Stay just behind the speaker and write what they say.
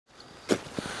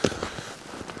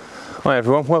Hi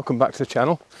everyone, welcome back to the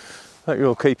channel. Hope you're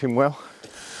all keeping well.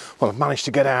 Well, I've managed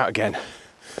to get out again.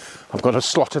 I've got a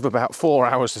slot of about 4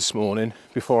 hours this morning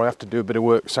before I have to do a bit of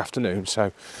work this afternoon,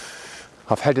 so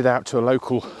I've headed out to a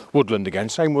local woodland again,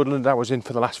 same woodland I was in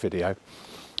for the last video,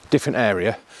 different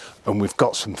area, and we've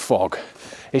got some fog.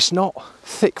 It's not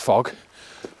thick fog,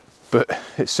 but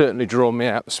it's certainly drawn me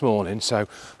out this morning, so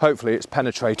hopefully it's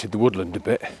penetrated the woodland a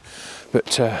bit.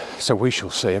 But so we shall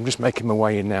see. I'm just making my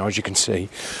way in now, as you can see.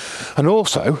 And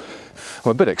also,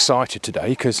 I'm a bit excited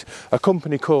today because a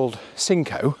company called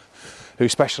Synco, who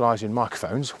specialise in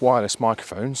microphones, wireless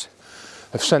microphones,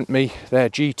 have sent me their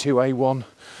G2A1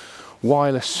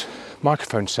 wireless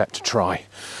microphone set to try.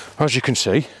 As you can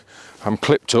see, I'm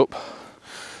clipped up.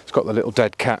 It's got the little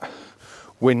dead cat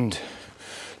wind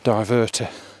diverter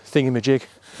thingamajig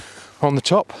on the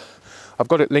top. I've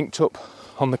got it linked up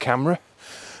on the camera,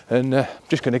 and I'm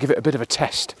just going to give it a bit of a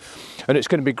test. And it's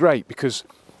going to be great because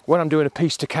when I'm doing a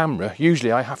piece to camera,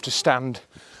 usually I have to stand,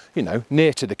 you know,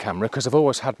 near to the camera because I've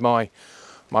always had my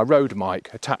Rode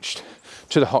mic attached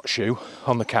to the hot shoe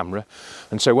on the camera.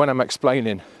 And so when I'm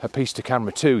explaining a piece to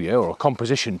camera to you, or a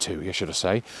composition to you, should I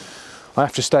say, I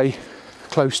have to stay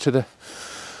close to the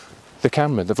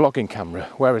camera, the vlogging camera.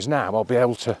 Whereas now I'll be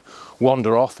able to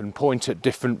wander off and point at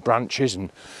different branches and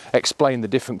explain the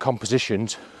different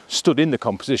compositions, stood in the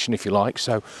composition if you like.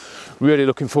 So really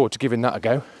looking forward to giving that a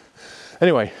go.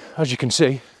 Anyway, as you can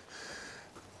see,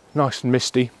 nice and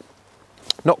misty.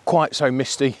 Not quite so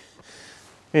misty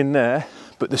in there,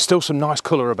 but there's still some nice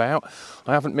colour about.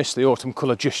 I haven't missed the autumn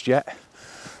colour just yet.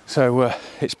 So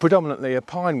it's predominantly a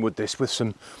pine wood, this, with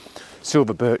some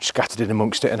silver birch scattered in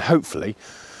amongst it, and hopefully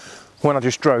when I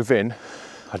just drove in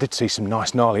I did see some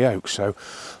nice gnarly oaks, so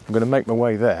I'm going to make my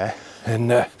way there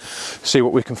and see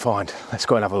what we can find. Let's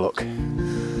go and have a look.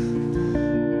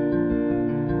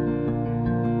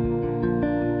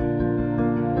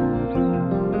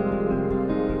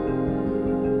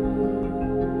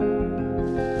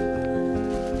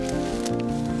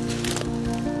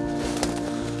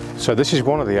 So this is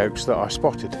one of the oaks that I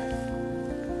spotted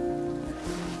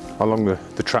along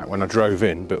the track when I drove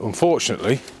in, but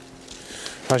unfortunately,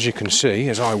 as you can see,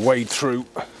 as I wade through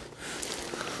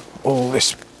all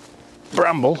this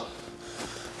bramble,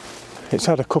 it's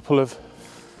had a couple of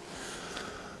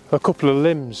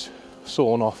limbs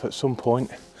sawn off at some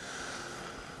point.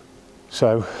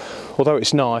 So although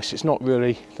it's nice, it's not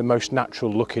really the most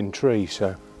natural looking tree.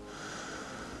 So,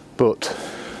 but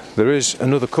there is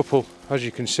another couple, as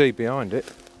you can see, behind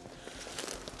it.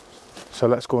 So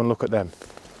let's go and look at them.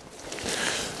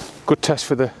 Good test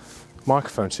for the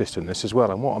microphone system, this as well.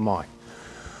 And what am I?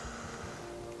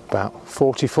 About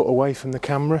 40 foot away from the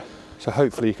camera, so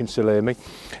hopefully you can still hear me.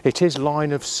 It is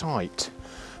line of sight,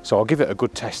 so I'll give it a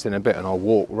good test in a bit and I'll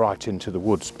walk right into the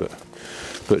woods, but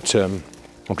I'm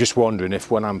just wondering if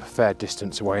when I'm a fair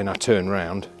distance away and I turn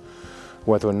round,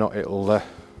 whether or not it'll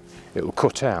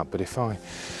cut out. But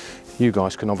you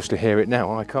guys can obviously hear it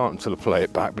now. I can't until I play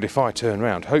it back, but if I turn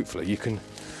round, hopefully you can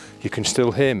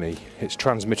still hear me. It's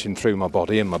transmitting through my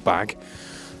body and my bag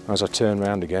as I turn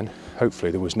round again.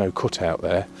 Hopefully there was no cutout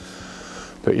there.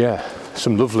 But yeah,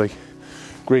 some lovely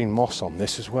green moss on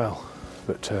this as well.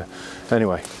 But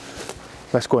anyway,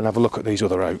 let's go and have a look at these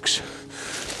other oaks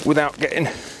without getting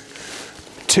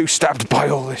too stabbed by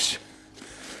all this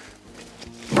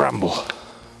bramble.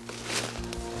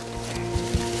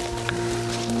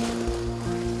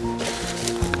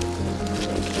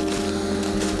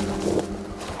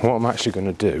 What I'm actually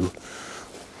going to do,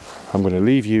 I'm going to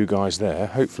leave you guys there.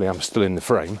 Hopefully I'm still in the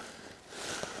frame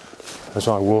as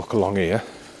I walk along here.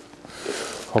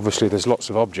 Obviously there's lots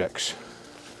of objects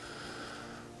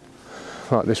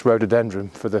like this rhododendron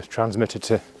for the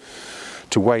transmitter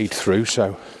to wade through.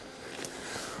 So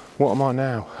what am I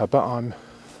now? I bet don't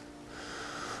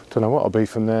know what I'll be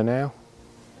from there now.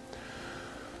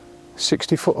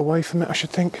 60 foot away from it, I should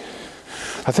think.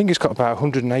 I think it's got about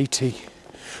 180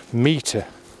 metre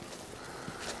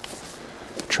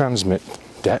transmit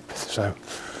depth, so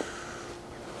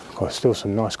got still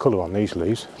some nice colour on these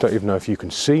leaves. Don't even know if you can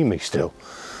see me still.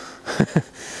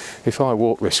 If I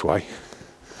walk this way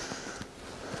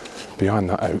behind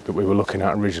that oak that we were looking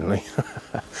at originally.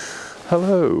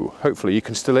 Hello, hopefully you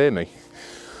can still hear me.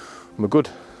 I'm a good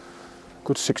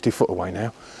 60 foot away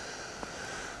now.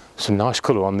 Some nice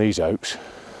colour on these oaks,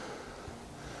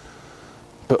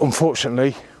 but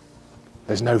unfortunately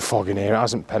there's no fog in here. It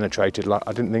hasn't penetrated like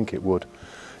I didn't think it would.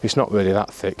 It's not really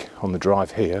that thick on the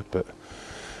drive here, but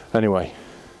anyway,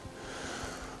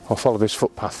 I'll follow this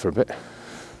footpath for a bit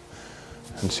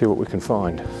and see what we can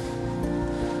find.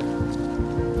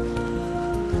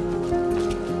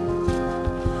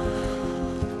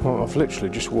 Well, I've literally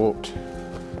just walked,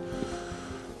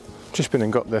 just been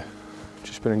and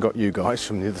got you guys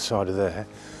from the other side of there,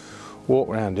 walk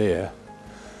round here,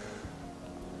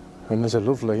 and there's a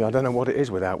lovely, I don't know what it is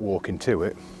without walking to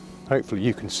it, hopefully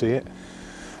you can see it,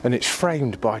 and it's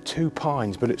framed by 2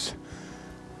 pines, but it's,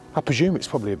 I presume it's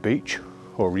probably a beech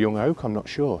or a young oak, I'm not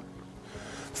sure.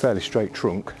 Fairly straight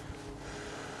trunk,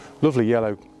 lovely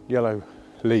yellow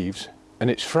leaves,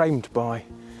 and it's framed by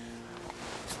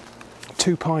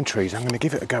 2 pine trees. I'm going to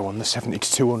give it a go on the 70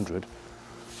 to 200.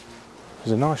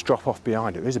 There's a nice drop off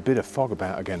behind it. There's a bit of fog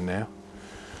about again now,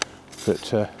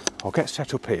 but I'll get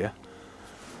set up here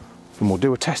and we'll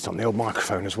do a test on the old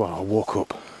microphone as well. I'll walk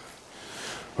up.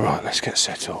 Right, let's get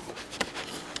set up.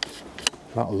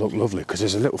 That'll look lovely because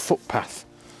there's a little footpath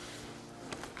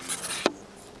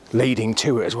leading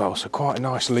to it as well, so quite a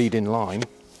nice leading line.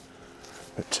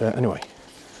 But anyway,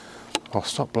 I'll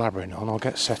stop blabbering on, I'll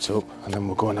get set up and then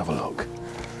we'll go and have a look.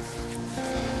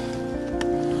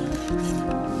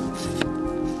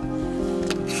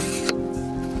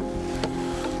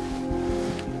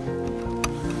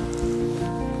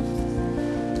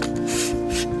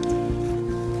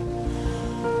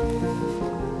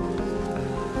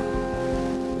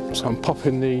 So I'm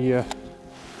popping the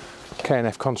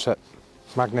Canon Concept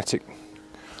magnetic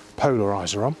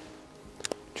polarizer on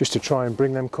just to try and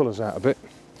bring them colours out a bit.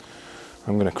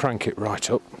 I'm going to crank it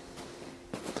right up,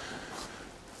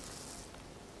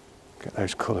 get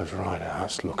those colours right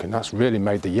out. That's really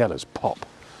made the yellows pop.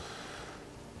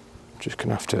 Just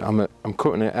gonna have to, I'm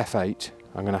cutting it at f8.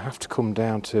 I'm going to have to come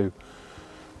down to,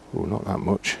 oh, not that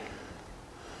much,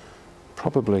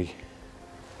 probably.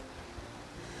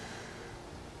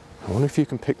 I wonder if you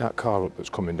can pick that car up that's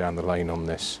coming down the lane on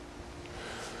this.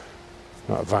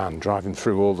 That van driving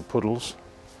through all the puddles.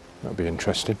 That'd be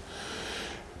interesting.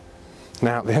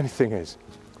 Now the only thing is,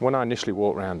 when I initially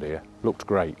walked around here, it looked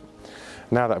great.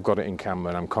 Now that I've got it in camera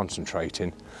and I'm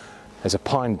concentrating, there's a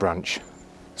pine branch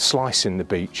slicing the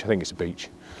beech, I think it's a beech,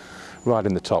 right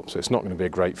in the top, so it's not going to be a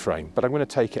great frame, but I'm going to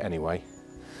take it anyway.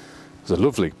 There's a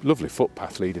lovely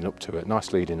footpath leading up to it,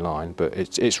 nice leading line, but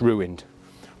it's ruined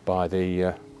by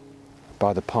the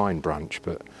pine branch.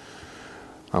 But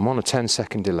I'm on a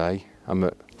 10-second delay. I'm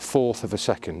at 1/4 of a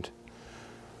second,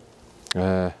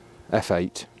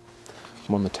 f8.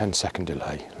 I'm on the 10-second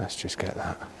delay. Let's just get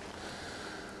that.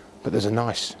 But there's a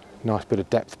nice bit of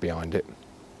depth behind it.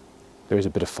 There is a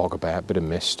bit of fog about, a bit of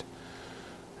mist,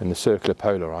 and the circular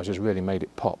polarizer's really made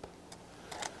it pop.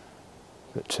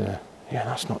 But yeah,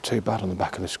 that's not too bad on the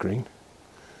back of the screen.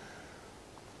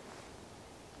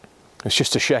 It's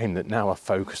just a shame that now I've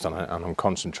focused on it and I'm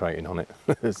concentrating on it.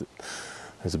 There's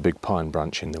a big pine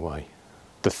branch in the way.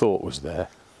 The thought was there.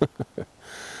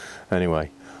 Anyway,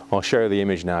 I'll show you the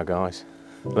image now, guys.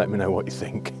 Let me know what you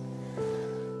think.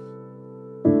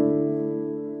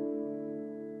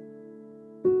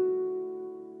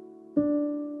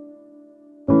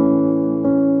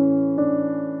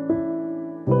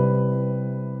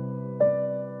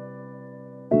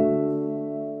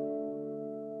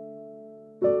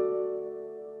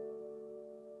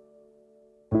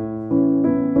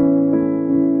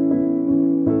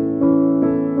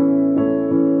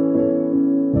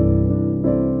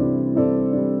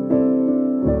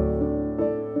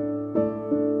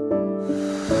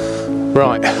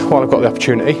 Right, while I've got the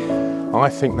opportunity, I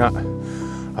think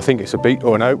it's a beech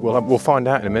or an oak. We'll find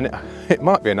out in a minute. It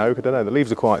might be an oak, I don't know. The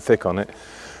leaves are quite thick on it,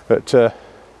 but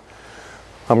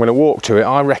I'm going to walk to it.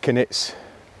 I reckon it's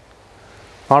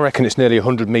nearly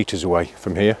 100 metres away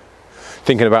from here.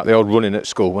 Thinking about the old running at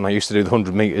school when I used to do the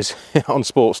 100 metres on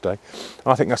sports day,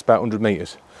 I think that's about 100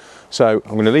 metres. So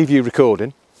I'm going to leave you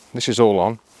recording. This is all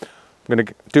on. I'm going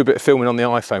to do a bit of filming on the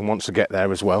iPhone once I get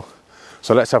there as well.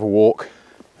 So let's have a walk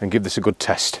and give this a good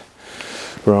test.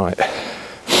 Right.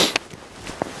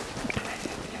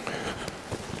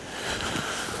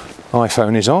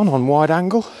 iPhone is on wide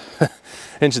angle.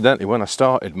 Incidentally, when I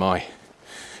started my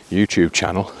YouTube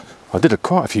channel, I did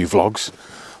quite a few vlogs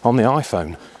on the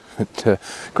iPhone.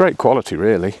 Great quality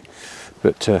really,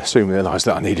 but soon realised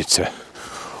that I needed to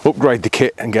upgrade the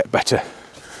kit and get better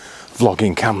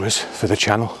vlogging cameras for the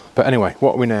channel. But anyway,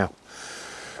 what are we now?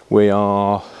 We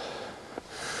are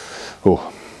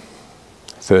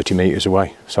 30 metres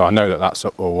away, so I know that that's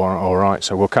all right,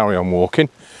 so we'll carry on walking.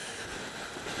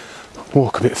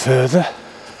 Walk a bit further.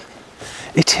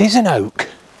 It is an oak.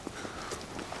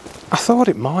 I thought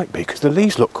it might be because the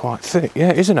leaves look quite thick. Yeah,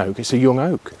 it is an oak, it's a young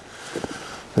oak.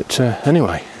 But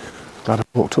anyway, glad I've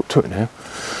walked up to it now.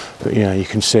 But yeah, you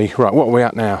can see. Right, what are we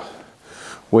at now?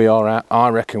 We are at, I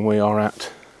reckon we are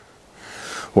at,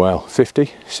 well,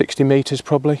 50, 60 metres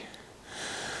probably.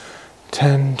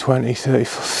 10, 20, 30,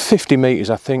 50 metres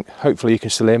I think. Hopefully you can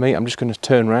still hear me. I'm just going to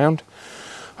turn round.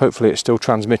 Hopefully it's still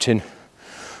transmitting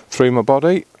through my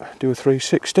body. Do a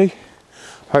 360.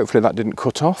 Hopefully that didn't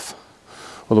cut off.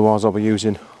 Otherwise I'll be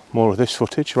using more of this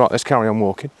footage. Right, let's carry on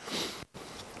walking.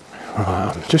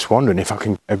 Right, I'm just wondering if I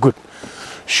can get a good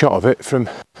shot of it from...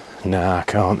 Nah, I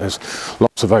can't. There's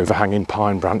lots of overhanging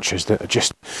pine branches that are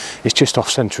just... It's just off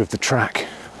centre of the track.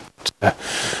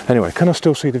 Anyway, can I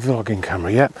still see the vlogging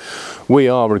camera? Yep. We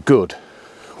are a good...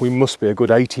 We must be a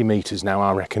good 80 metres now,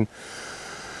 I reckon.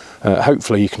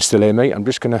 Hopefully you can still hear me. I'm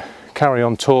just going to carry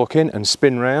on talking and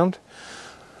spin round.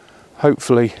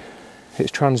 Hopefully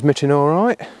it's transmitting all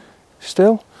right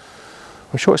still.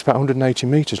 I'm sure it's about 180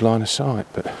 metres line of sight,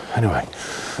 but anyway,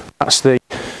 that's the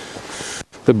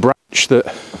branch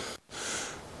that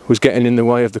was getting in the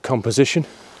way of the composition,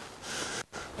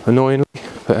 annoyingly.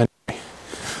 But anyway,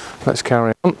 let's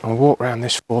carry on. I'll walk around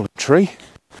this fallen tree.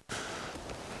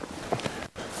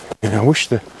 You know, I wish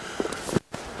the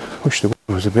wind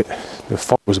was a bit, the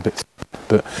fog was a bit thick,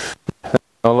 but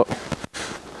oh look,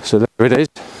 so there it is,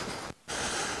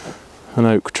 an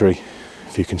oak tree,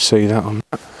 if you can see that on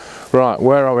that. Right,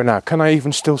 where are we now? Can I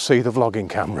even still see the vlogging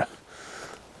camera?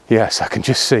 Yes, I can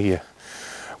just see you.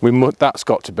 That's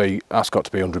got to be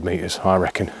 100 metres, I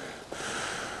reckon.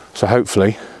 So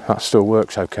hopefully that still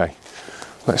works okay.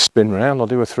 Let's spin round. I'll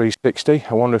do a 360.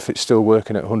 I wonder if it's still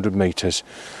working at 100 metres.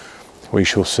 We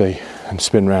shall see. And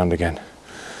spin round again.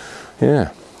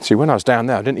 Yeah. See, when I was down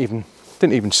there, I didn't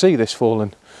even see this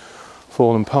fallen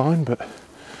pine. But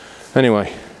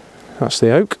anyway, that's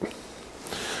the oak.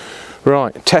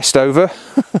 Right, test over.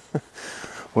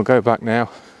 We'll go back now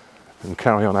and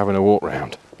carry on having a walk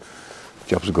round.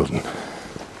 Job's a good one.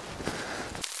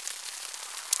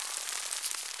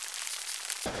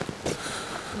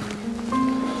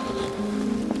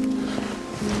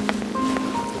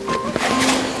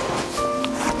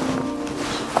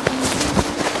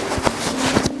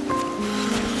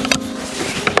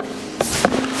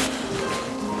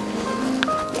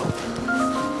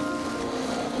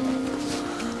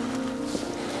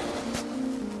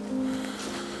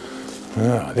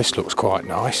 Oh, this looks quite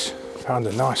nice. Found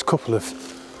a nice couple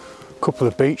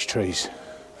of beech trees.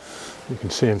 You can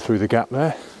see them through the gap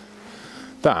there.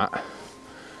 That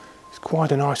is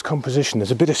quite a nice composition.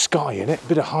 There's a bit of sky in it, a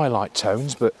bit of highlight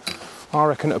tones, but I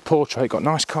reckon at a portrait got a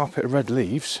nice carpet of red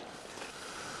leaves.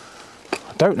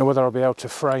 I don't know whether I'll be able to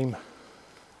frame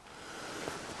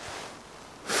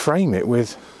it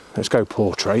with, let's go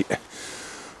portrait.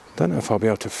 Don't know if I'll be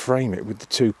able to frame it with the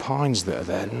two pines that are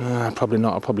there. No, probably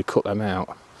not. I'll probably cut them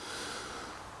out.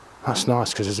 That's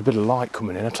nice because there's a bit of light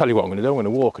coming in. I'll tell you what I'm going to do. I'm going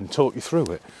to walk and talk you through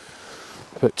it.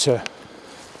 But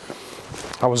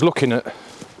I was looking at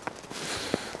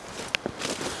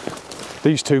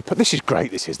these two. This is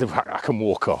great. This is the fact I can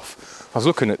walk off. I was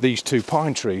looking at these two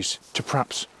pine trees to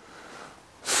perhaps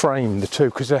frame the two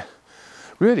because they're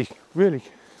really,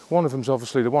 one of them's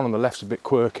obviously, the one on the left's a bit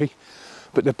quirky,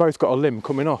 but they've both got a limb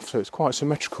coming off, so it's quite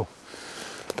symmetrical.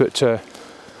 But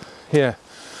yeah,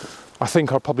 I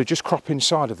think I'll probably just crop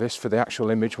inside of this for the actual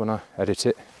image when I edit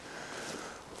it.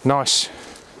 Nice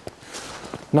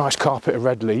carpet of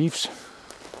red leaves.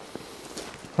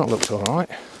 That looks all right.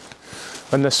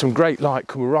 And there's some great light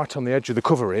coming right on the edge of the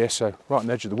cover here, so right on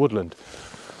the edge of the woodland.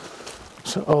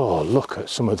 So, oh, look at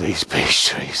some of these beech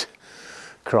trees.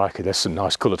 Crikey, there's some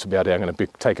nice colour to be had here. I'm going to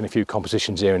be taking a few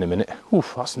compositions here in a minute.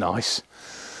 Oof, that's nice.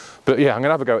 But yeah, I'm going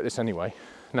to have a go at this anyway.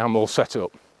 Now I'm all set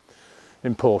up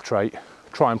in portrait.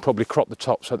 Try and probably crop the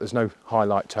top so there's no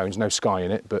highlight tones, no sky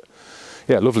in it. But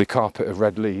yeah, lovely carpet of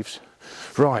red leaves.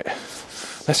 Right,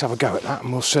 let's have a go at that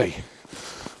and we'll see.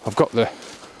 I've got the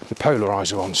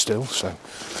polarizer on still, so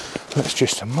let's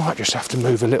just, I might just have to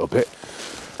move a little bit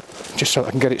just so that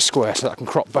I can get it square, so that I can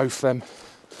crop both them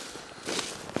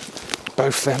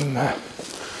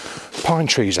pine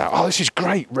trees out. Oh, this is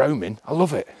great roaming. I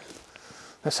love it.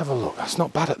 Let's have a look. That's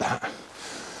not bad at that.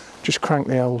 Just crank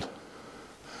the old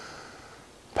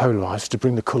polarizer to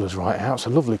bring the colours right out. So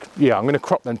lovely. Yeah, I'm going to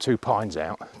crop them two pines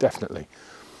out, definitely.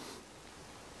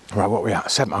 Right, what are we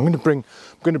at? 7. I'm going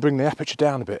to bring the aperture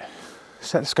down a bit.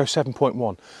 So let's go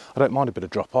 7.1. I don't mind a bit of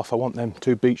drop off. I want them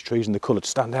two beech trees and the colour to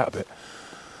stand out a bit.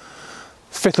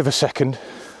 1/5 of a second.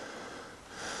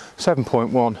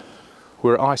 7.1.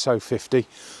 We're at ISO 50,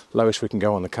 lowest we can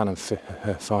go on the Canon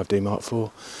 5D Mark IV.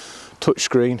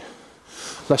 Touchscreen.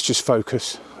 Let's just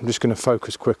focus. I'm just going to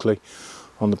focus quickly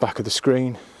on the back of the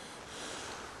screen.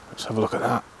 Let's have a look at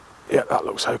that. Yeah, that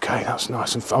looks okay. That's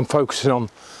nice. I'm focusing on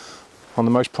the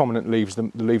most prominent leaves,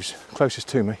 the leaves closest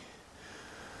to me.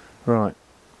 Right,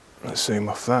 let's zoom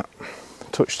off that.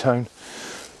 Touch tone,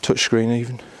 touchscreen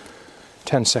even.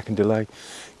 10-second delay.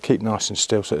 Keep nice and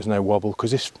still so there's no wobble,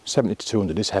 because this 70 to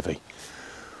 200 is heavy.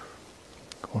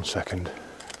 1 second.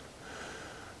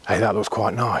 Hey, that looks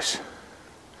quite nice.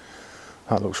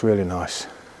 That looks really nice.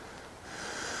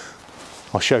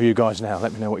 I'll show you guys now,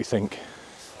 let me know what you think.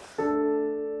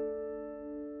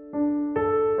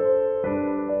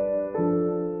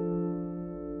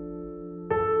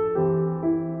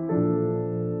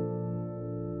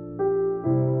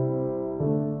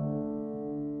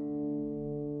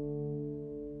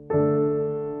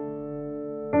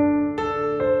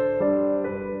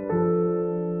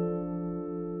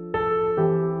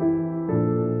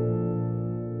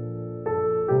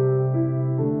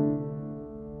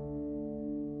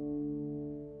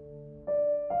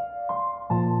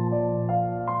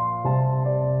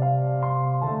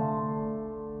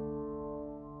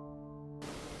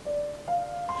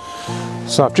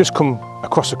 So I've just come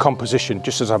across a composition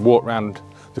just as I've walked round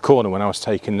the corner when I was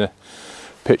taking the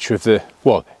picture of the,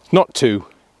 well, not two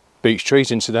beech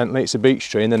trees incidentally, it's a beech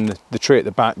tree, and then the tree at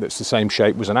the back that's the same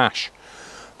shape was an ash,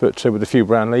 but with a few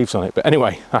brown leaves on it. But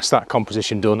anyway, that's that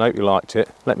composition done. I hope you liked it.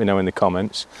 Let me know in the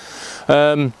comments.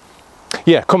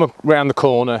 Yeah, come around the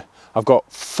corner, I've got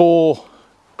 4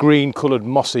 green coloured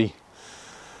mossy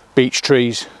beech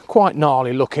trees, quite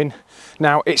gnarly looking.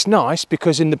 Now it's nice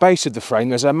because in the base of the frame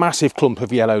there's a massive clump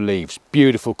of yellow leaves,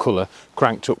 beautiful colour,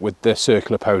 cranked up with the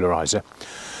circular polariser.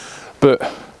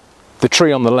 But the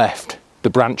tree on the left, the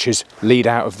branches lead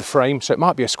out of the frame, so it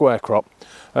might be a square crop.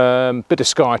 Bit of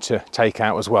sky to take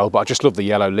out as well, but I just love the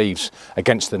yellow leaves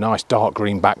against the nice dark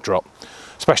green backdrop,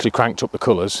 especially cranking up the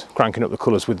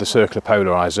colours with the circular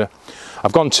polariser.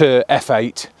 I've gone to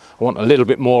f8, I want a little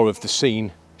bit more of the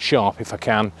scene sharp if I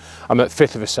can. I'm at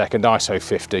 1/5 of a second, ISO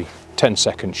 50,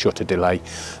 10-second shutter delay.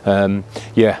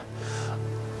 Yeah,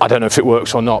 I don't know if it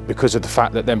works or not because of the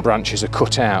fact that them branches are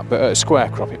cut out, but at a square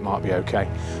crop it might be okay.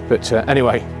 But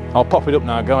anyway, I'll pop it up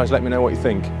now guys, let me know what you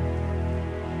think.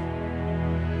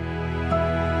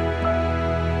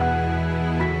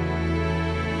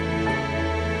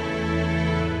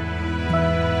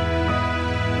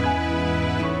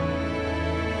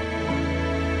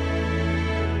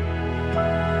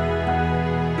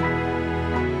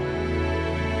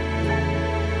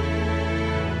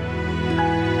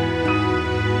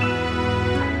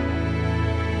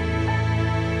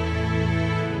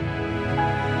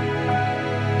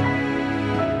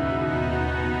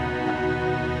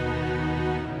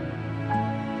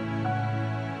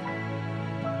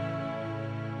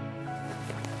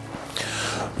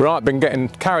 Right, been getting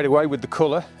carried away with the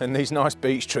colour and these nice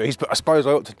beech trees, but I suppose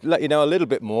I ought to let you know a little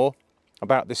bit more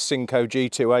about this Synco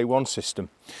G2A1 system.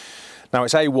 Now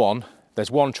it's A1, there's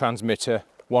 1 transmitter,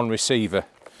 1 receiver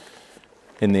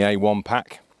in the A1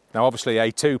 pack. Now obviously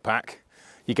A2 pack,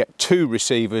 you get 2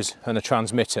 receivers and a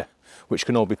transmitter, which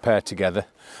can all be paired together.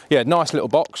 Yeah, nice little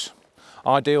box,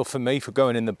 ideal for me for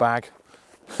going in the bag.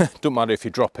 Don't matter if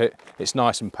you drop it, it's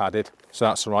nice and padded, so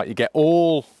that's all right. You get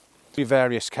all your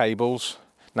various cables.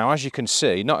 Now as you can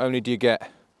see, not only do you get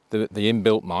the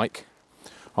inbuilt mic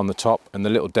on the top and the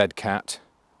little dead cat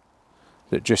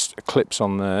that just clips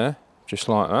on there, just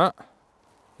like that,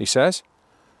 he says.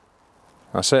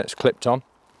 That's it, it's clipped on.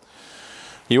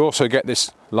 You also get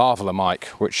this lavalier mic,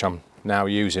 which I'm now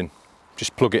using.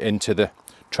 Just plug it into the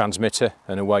transmitter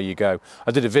and away you go.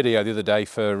 I did a video the other day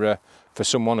for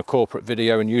someone, a corporate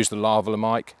video, and used the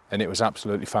lavalier mic, and it was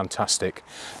absolutely fantastic.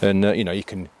 And you know, you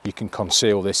can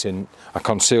conceal this in, I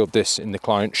concealed this in the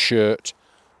client's shirt,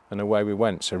 and away we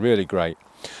went. So really great.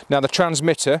 Now the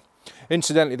transmitter,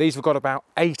 incidentally, these have got about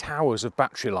 8 hours of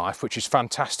battery life, which is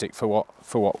fantastic for what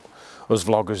us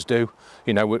vloggers do.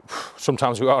 You know,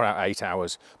 sometimes we are out 8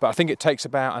 hours, but I think it takes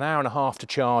about 1.5 hours to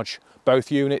charge both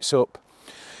units up.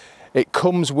 It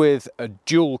comes with a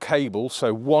dual cable,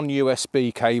 so 1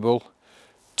 USB cable,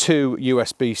 2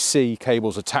 USB-C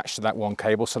cables attached to that 1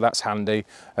 cable, so that's handy.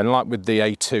 And like with the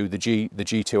A2, the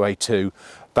G2A2,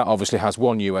 that obviously has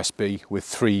 1 USB with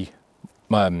 3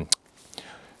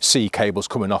 C cables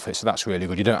coming off it, so that's really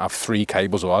good. You don't have 3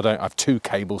 cables, or I don't have 2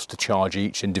 cables to charge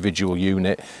each individual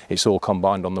unit. It's all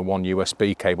combined on the 1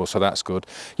 USB cable, so that's good.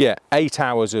 Yeah, 8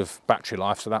 hours of battery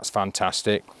life, so that's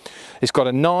fantastic. It's got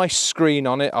a nice screen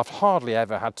on it. I've hardly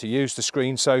ever had to use the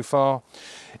screen so far.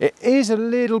 It is a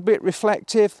little bit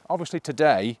reflective. Obviously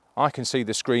today I can see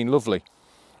the screen lovely.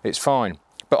 It's fine.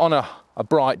 But on a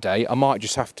bright day I might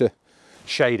just have to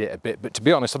shade it a bit. But to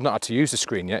be honest, I've not had to use the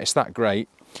screen yet. It's that great.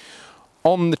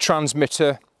 On the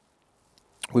transmitter,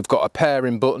 we've got a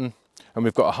pairing button and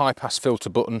we've got a high pass filter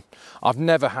button. I've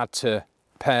never had to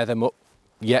pair them up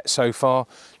yet so far.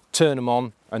 Turn them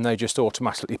on and they just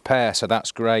automatically pair, so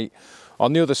that's great.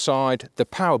 On the other side, the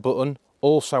power button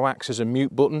also acts as a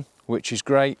mute button, which is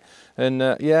great. And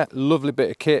yeah, lovely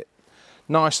bit of kit,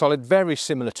 nice solid, very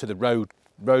similar to the road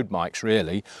mics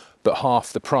really, but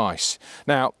half the price.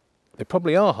 Now they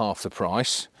probably are half the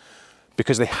price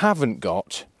because they haven't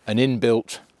got an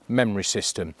inbuilt memory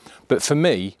system, but for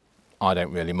me, I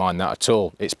don't really mind that at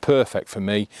all. It's perfect for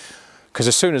me, because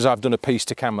as soon as I've done a piece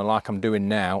to camera like I'm doing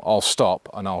now, I'll stop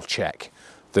and I'll check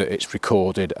that it's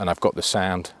recorded and I've got the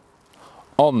sound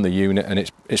on the unit, and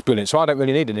it's brilliant. So I don't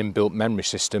really need an inbuilt memory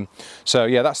system. So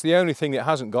yeah, that's the only thing it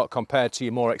hasn't got compared to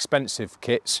your more expensive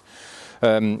kits,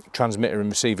 transmitter and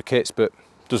receiver kits, but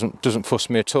doesn't fuss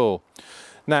me at all.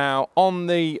 Now on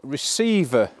the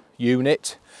receiver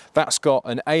unit, that's got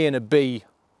an A and a B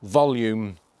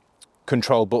volume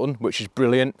control button, which is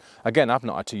brilliant. Again, I've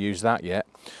not had to use that yet.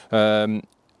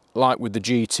 Like with the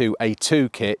G2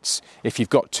 A2 kits, if you've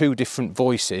got two different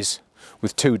voices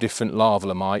with two different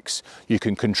lavalier mics, you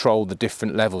can control the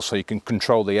different levels. So you can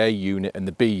control the A unit and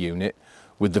the B unit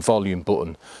with the volume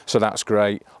button. So that's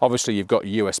great. Obviously you've got a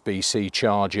USB-C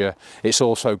charger. It's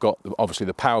also got obviously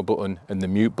the power button and the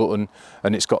mute button,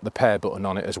 and it's got the pair button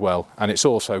on it as well. And it's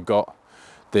also got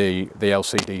the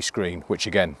LCD screen, which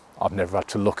again, I've never had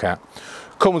to look at.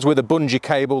 Comes with a bungee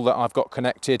cable that I've got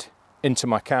connected into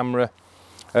my camera.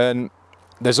 And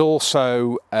there's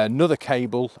also another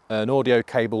cable, an audio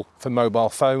cable for mobile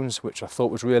phones, which I thought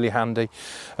was really handy.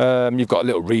 You've got a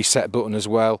little reset button as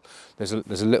well. There's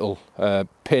a little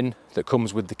pin that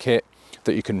comes with the kit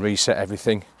that you can reset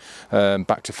everything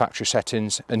back to factory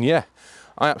settings. And yeah,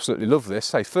 I absolutely love this.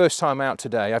 Say, first time out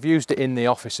today. I've used it in the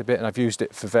office a bit, and I've used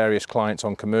it for various clients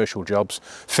on commercial jobs,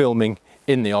 filming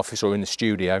in the office or in the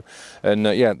studio. And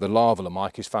yeah, the lavalier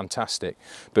mic is fantastic.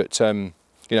 But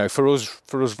you know, for us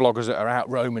vloggers that are out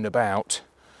roaming about,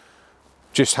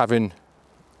 just having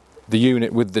the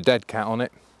unit with the dead cat on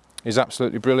it is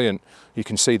absolutely brilliant. You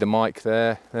can see the mic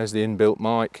there. There's the inbuilt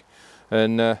mic,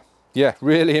 and yeah,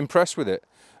 really impressed with it.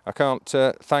 I can't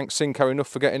thank Synco enough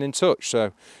for getting in touch.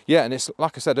 So yeah, and it's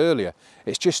like I said earlier,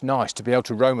 it's just nice to be able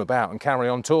to roam about and carry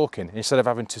on talking instead of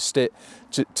having to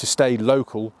stay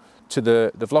local to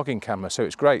the vlogging camera. So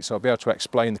it's great. So I'll be able to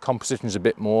explain the compositions a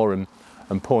bit more and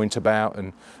point about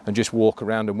and just walk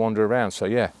around and wander around. So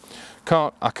yeah,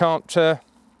 I can't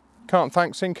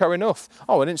thank Synco enough.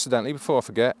 Oh, and incidentally, before I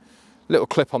forget, little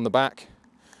clip on the back,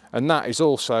 and that is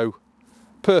also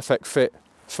perfect fit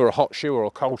for a hot shoe or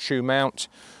a cold shoe mount.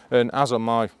 And as on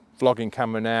my vlogging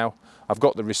camera now, I've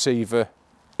got the receiver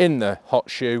in the hot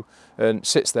shoe and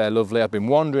sits there lovely. I've been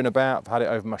wandering about, I've had it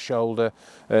over my shoulder,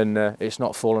 and it's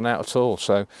not fallen out at all.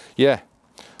 So yeah,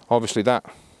 obviously that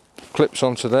clips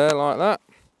onto there like that,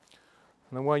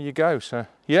 and away you go. So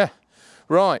yeah,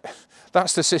 right,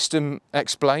 that's the system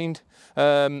explained.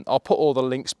 I'll put all the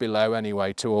links below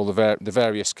anyway to all the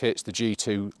various kits, the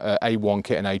G2 A1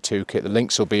 kit and A2 kit. The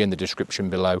links will be in the description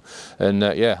below, and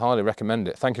yeah, highly recommend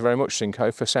it. Thank you very much,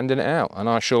 Synco, for sending it out. And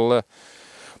I shall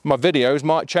my videos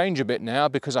might change a bit now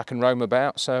because I can roam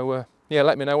about. So yeah,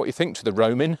 let me know what you think to the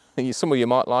roaming. Some of you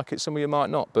might like it, some of you might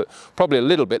not, but probably a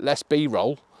little bit less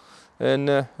B-roll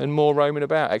and more roaming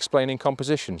about, explaining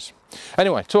compositions.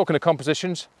 Anyway, talking of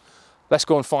compositions, let's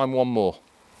go and find one more.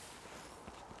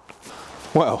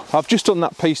 Well, I've just done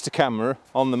that piece to camera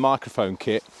on the microphone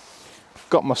kit,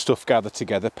 got my stuff gathered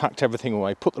together, packed everything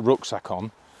away, put the rucksack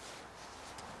on,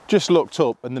 just looked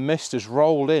up and the mist has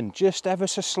rolled in just ever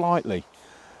so slightly.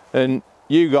 And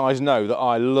you guys know that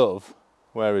I love,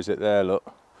 where is it there,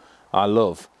 look, I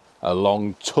love a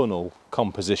long tunnel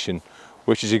composition,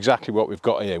 which is exactly what we've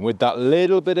got here. With that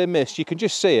little bit of mist, you can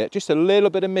just see it, just a little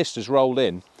bit of mist has rolled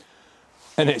in,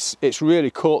 and it's really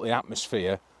caught the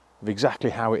atmosphere of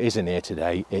exactly how it is in here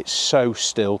today. It's so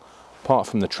still, apart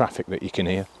from the traffic that you can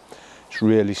hear. It's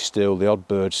really still, the odd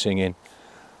bird singing.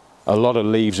 A lot of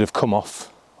leaves have come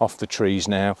off the trees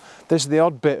now. There's the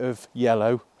odd bit of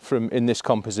yellow from in this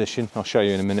composition, I'll show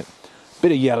you in a minute.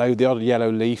 Bit of yellow, the odd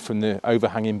yellow leaf from the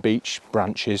overhanging beech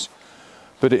branches,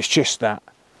 but it's just that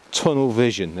tunnel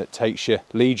vision that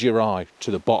leads your eye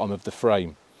to the bottom of the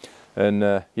frame.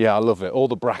 And yeah, I love it. All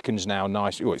the brackens now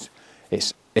nice. Oh, I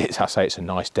say it's a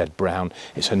nice dead brown.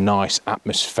 It's a nice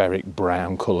atmospheric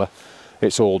brown colour.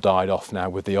 It's all died off now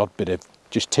with the odd bit of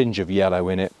just tinge of yellow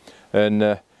in it.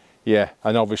 And yeah,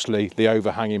 and obviously the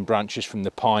overhanging branches from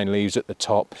the pine leaves at the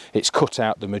top. It's cut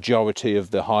out the majority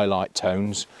of the highlight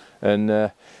tones.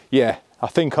 And yeah, I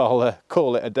think I'll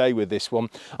call it a day with this one.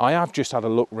 I have just had a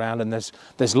look round, and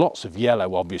there's lots of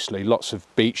yellow, obviously, lots of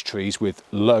beech trees with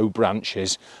low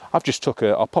branches. I've just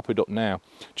I'll pop it up now,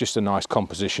 just a nice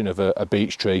composition of a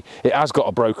beech tree. It has got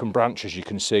a broken branch, as you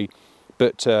can see,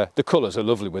 but the colours are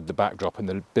lovely with the backdrop and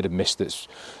the bit of mist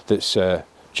that's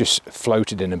just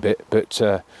floated in a bit. But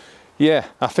yeah,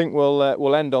 I think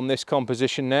we'll end on this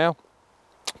composition now.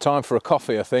 Time for a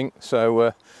coffee, I think.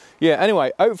 So yeah,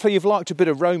 anyway, hopefully you've liked a bit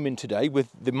of roaming today with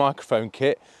the microphone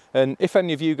kit. And if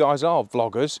any of you guys are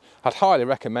vloggers, I'd highly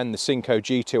recommend the Synco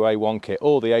G2A1 kit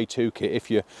or the A2 kit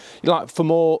if you like, for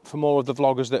more of the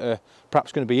vloggers that are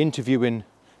perhaps going to be interviewing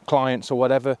clients or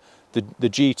whatever. The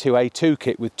G2A2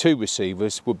 kit with 2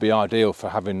 receivers would be ideal for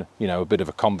having, you know, a bit of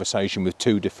a conversation with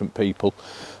 2 different people.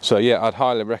 So yeah, I'd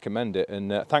highly recommend it.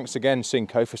 And thanks again,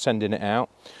 Synco, for sending it out.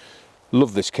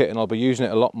 Love this kit, and I'll be using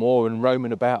it a lot more and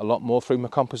roaming about a lot more through my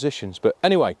compositions. But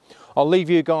anyway, I'll leave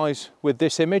you guys with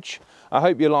this image. I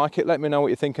hope you like it. Let me know what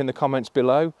you think in the comments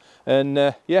below.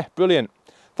 And yeah, brilliant.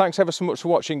 Thanks ever so much for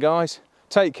watching, guys.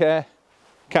 Take care.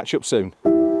 Catch up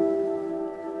soon.